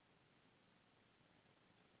you.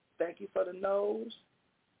 Thank you for the no's.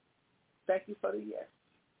 Thank you for the yes.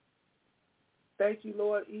 Thank you,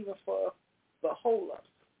 Lord, even for the hold-ups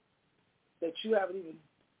that you haven't even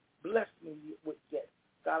blessed me with yet.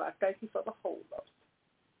 God, I thank you for the hold-ups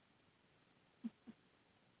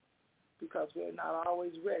because we're not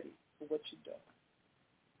always ready for what you're doing,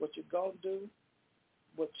 what you're going to do,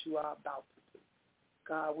 what you are about to do.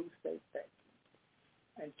 God, we say thank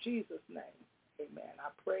you. In Jesus' name, amen. I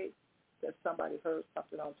pray that somebody heard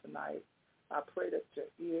something on tonight. I pray that your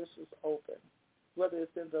ears was open, whether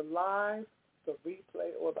it's in the live, the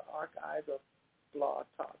replay, or the archives of Blog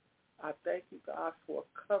Talk. I thank you, God, for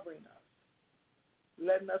covering us,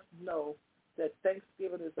 letting us know that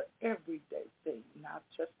Thanksgiving is an everyday thing, not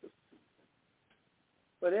just a season,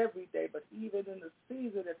 but every day. But even in the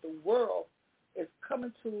season that the world is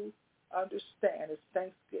coming to understand is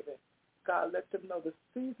Thanksgiving, God, let them know the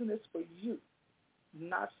season is for you,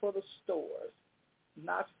 not for the stores,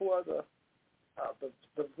 not for the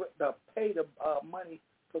pay the money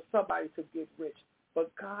for somebody to get rich.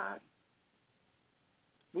 But God,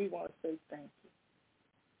 we want to say thank you.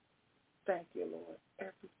 Thank you, Lord,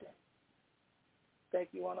 every day.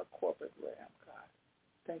 Thank you on a corporate realm, God.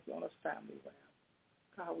 Thank you on a family realm.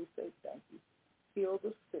 God, we say thank you. Heal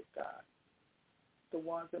the sick, God. The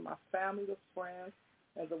ones in my family, the friends,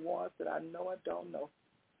 and the ones that I know and don't know.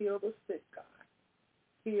 Heal the sick, God.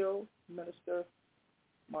 Heal Minister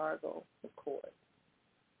Margot McCoy.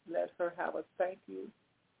 Let her have a thank you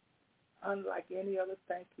unlike any other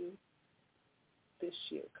thank you this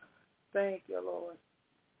year, God. Thank you, Lord.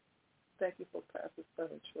 Thank you for Pastor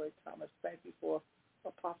Servant Troy Thomas. Thank you for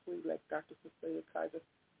Apostle-elect Dr. Sylvia Kizer.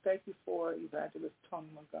 Thank you for Evangelist Tony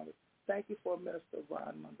Montgomery. Thank you for Minister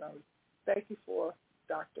Ron Montgomery. Thank you for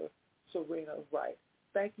Dr. Serena Wright.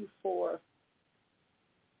 Thank you for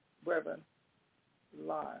Reverend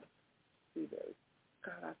Lawrence Seabury.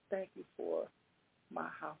 God, I thank you for my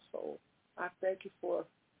household. I thank you for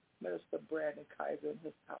Minister Brandon Kizer and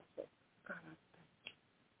his household. God, I thank you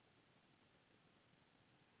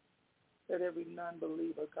that every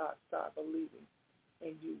non-believer, God, start believing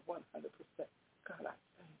in you 100%. God, I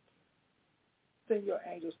thank you. Send your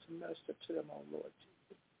angels to minister to them, oh Lord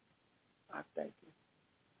Jesus. I thank you.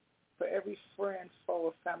 For every friend, foe,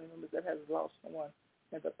 or family member that has lost someone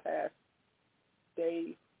in the past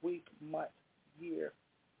day, week, month, year,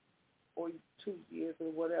 or 2 years,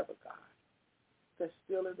 or whatever, God, that's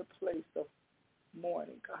still in the place of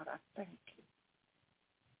mourning, God, I thank you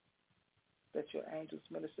that your angels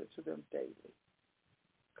minister to them daily.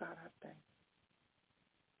 God, I thank you.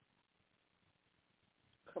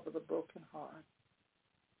 Cover the broken heart.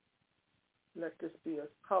 Let this be a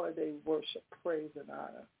holiday worship, praise, and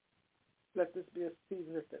honor. Let this be a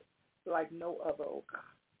season that's like no other, oh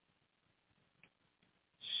God.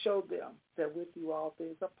 Show them that with you all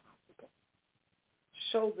things are possible.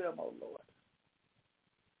 Show them, oh Lord.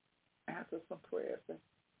 Answer some prayers that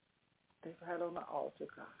they've had on the altar,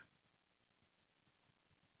 God.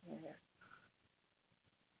 Yes.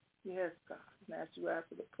 Yes, God. And as you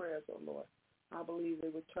answer the prayers, oh Lord, I believe they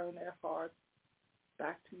would turn their hearts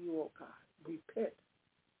back to you, oh God. Repent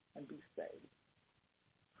and be saved.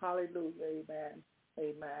 Hallelujah. Amen.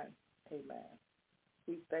 Amen. Amen.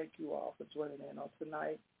 We thank you all for joining in on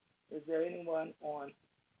tonight. Is there anyone on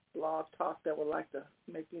Blog Talk that would like to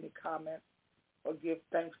make any comments or give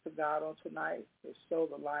thanks to God on tonight? If so,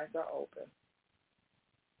 the lines are open.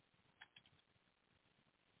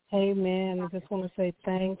 Amen. I just want to say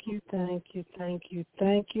thank you, thank you, thank you,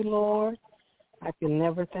 thank you, Lord. I can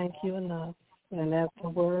never thank you enough. And that's the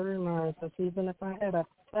word reminds us, even if I had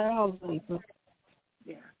 1,000,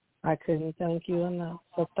 I couldn't thank you enough.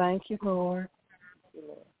 So thank you, Lord. Thank you,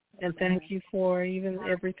 Lord. And thank you for even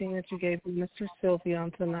everything that you gave Mr. Sylvia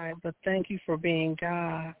on tonight. But thank you for being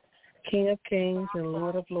God, King of Kings and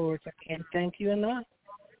Lord of Lords. I can't thank you enough.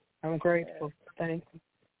 I'm grateful. Thank you.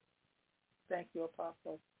 Thank you,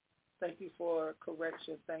 Apostle. Thank you for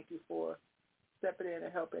correction. Thank you for stepping in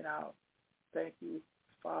and helping out. Thank you,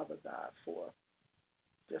 Father God, for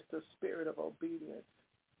just the spirit of obedience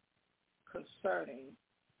concerning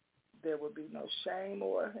there will be no shame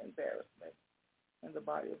or embarrassment in the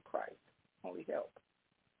body of Christ. Only help.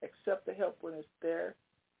 Accept the help when it's there.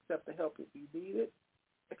 Accept the help if you need it.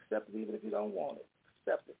 Accept it even if you don't want it.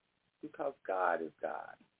 Accept it because God is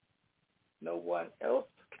God. No one else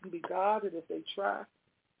can be God, and if they try,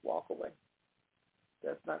 walk away.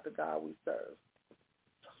 That's not the God we serve.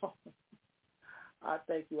 So, I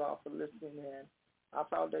thank you all for listening in. Our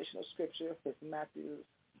foundational scripture is Matthew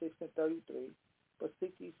 6:33. But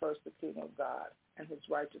seek ye first the kingdom of God and his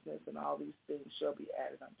righteousness, and all these things shall be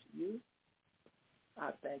added unto you.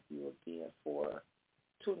 I thank you again for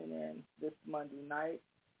tuning in this Monday night.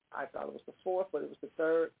 I thought it was the 4th, but it was the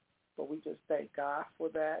 3rd. But we just thank God for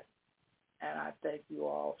that. And I thank you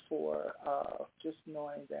all for just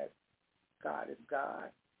knowing that God is God.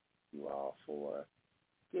 You all for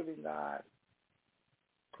giving God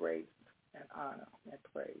grace and honor and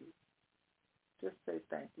praise. Just say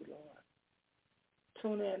thank you, Lord.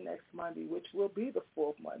 Tune in next Monday, which will be the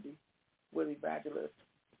 4th Monday, with Evangelist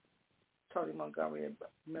Tony Montgomery and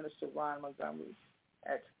Minister Ron Montgomery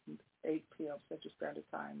at 8 p.m. Central Standard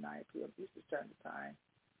Time, 9 p.m. Eastern Standard Time.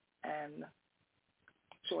 And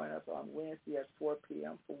join us on Wednesday at 4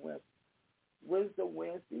 p.m. for Wisdom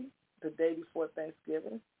Wednesday, the day before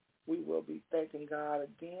Thanksgiving. We will be thanking God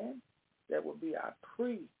again. That will be our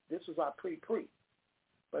this was our pre-pre,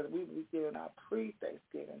 but we will be giving our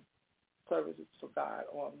pre-Thanksgiving services for God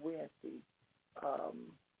on Wednesday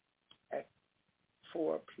at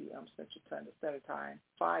 4 p.m. Central Standard Time,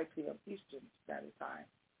 5 p.m. Eastern Standard Time.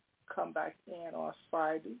 Come back in on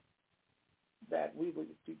Friday that we will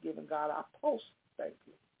be giving God our post-thank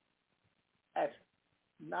you at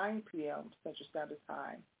 9 p.m. Central Standard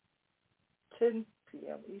Time, 10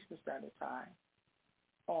 p.m. Eastern Standard Time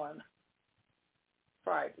on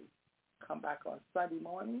Friday. Come back on Sunday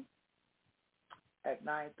morning at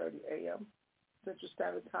 9:30 a.m. Central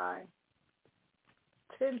Standard Time,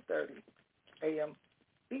 10:30 a.m.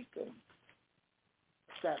 Eastern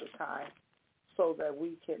Standard Time, so that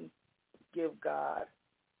we can give God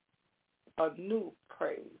a new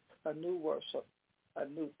praise, a new worship, a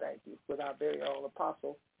new thank you with our very own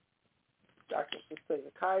Apostle, Dr. Sylvia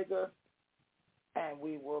Kizer, and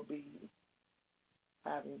we will be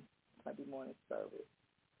having Sunday morning service.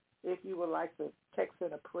 If you would like to text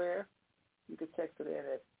in a prayer, you can text it in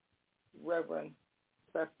at Reverend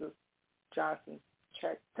Festus Johnson's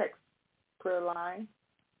text prayer line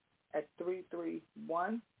at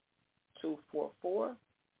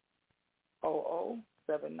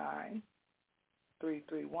 331-244-0079,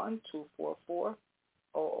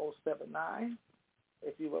 331-244-0079.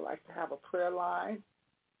 If you would like to have a prayer line,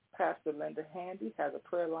 Pastor Linda Handy has a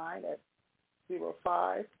prayer line at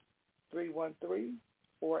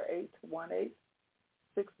 05-313-4818,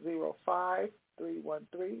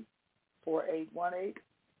 605-313-4818.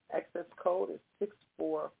 Access code is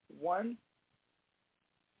 647-147.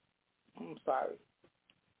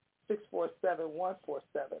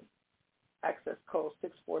 Access code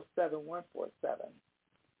 647-147.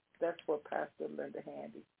 That's for Pastor Linda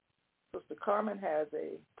Handy. Sister Carmen has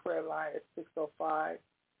a prayer line at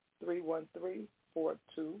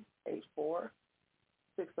 605-313-4284,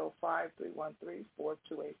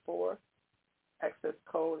 605-313-4284. Access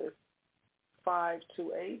code is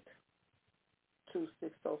 528-2607,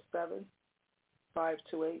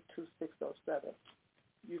 528-2607.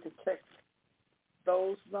 You can text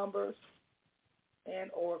those numbers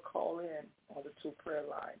and or call in on the two prayer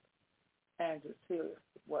lines and just hear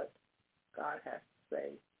what God has to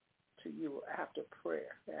say to you after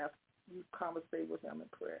prayer. After you conversate with him in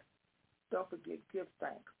prayer. Don't forget, give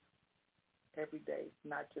thanks every day,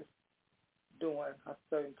 not just during a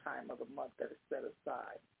certain time of the month that is set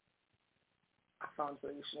aside. Our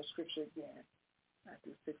foundational scripture again,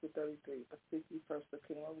 Matthew 6:33, but seek ye first the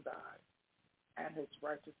kingdom of God and his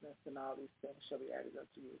righteousness, and all these things shall be added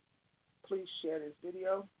unto you. Please share this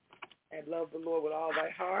video and love the Lord with all thy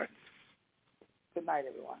heart. Good night,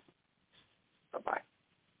 everyone. Bye-bye.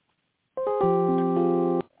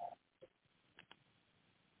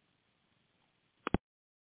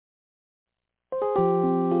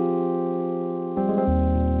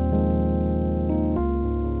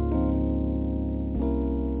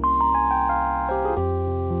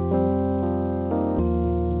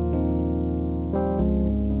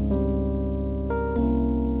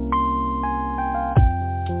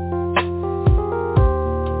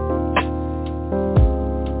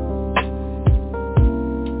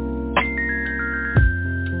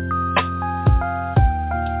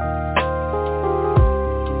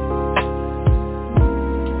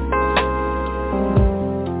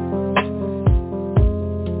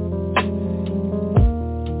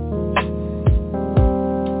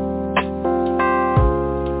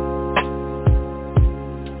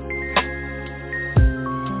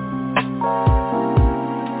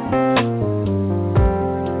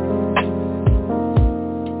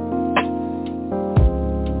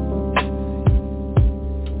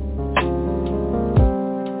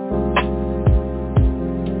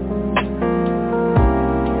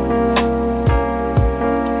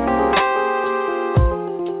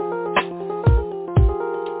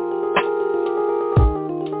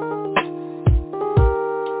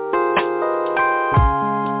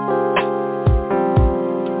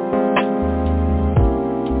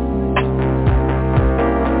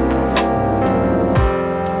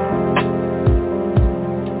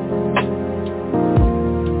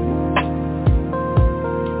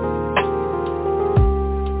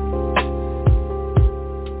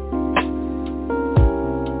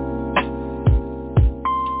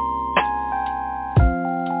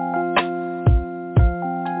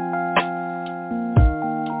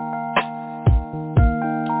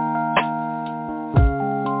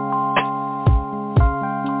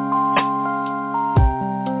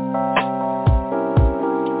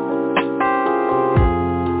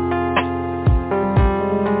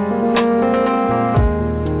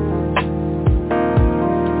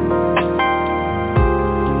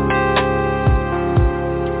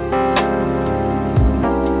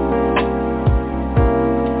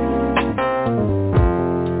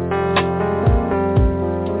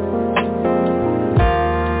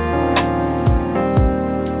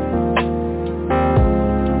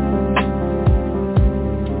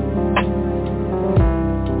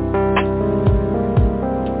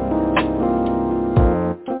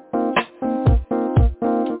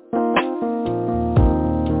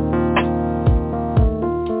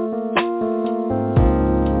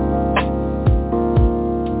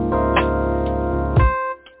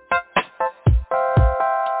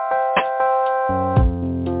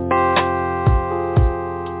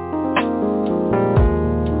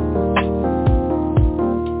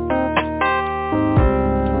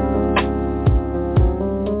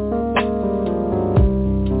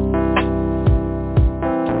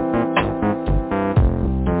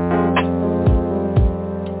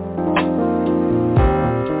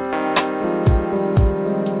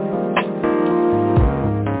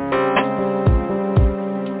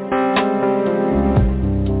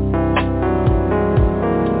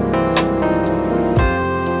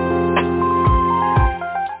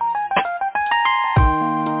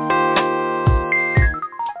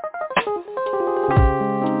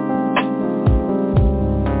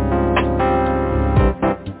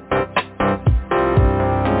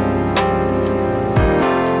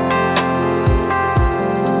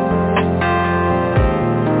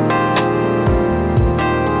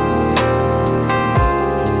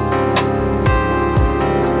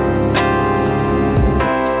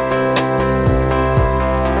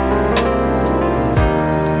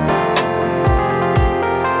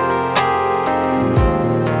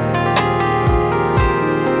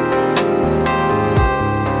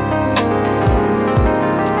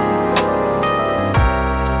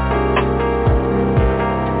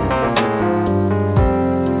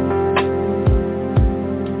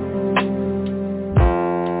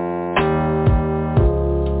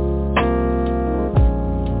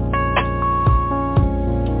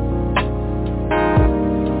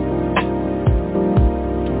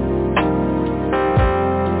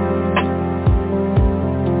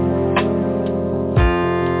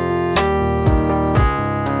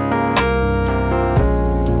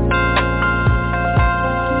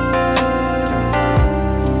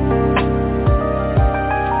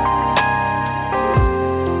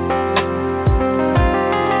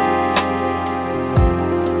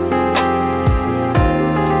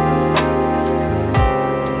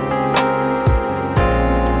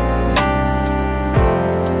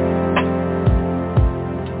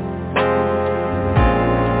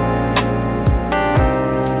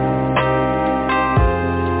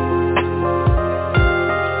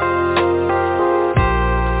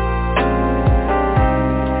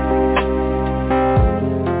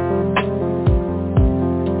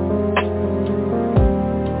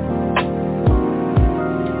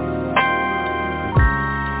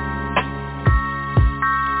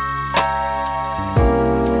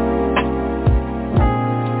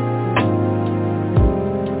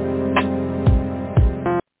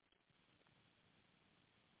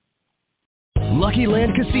 Lucky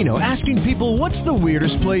Land Casino, asking people, what's the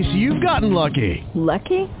weirdest place you've gotten lucky?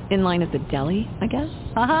 Lucky? In line at the deli, I guess?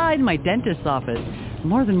 Aha, in my dentist's office.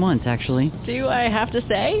 More than once, actually. Do I have to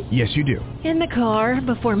say? Yes, you do. In the car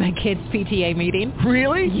before my kids' PTA meeting.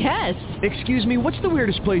 Really? Yes. Excuse me, what's the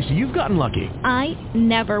weirdest place you've gotten lucky? I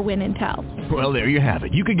never win and tell. Well, there you have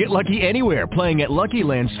it. You can get lucky anywhere, playing at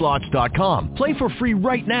LuckyLandSlots.com. Play for free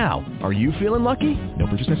right now. Are you feeling lucky? No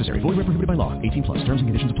purchase necessary. Void where prohibited by law. 18+. Terms and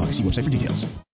conditions apply. See website for details.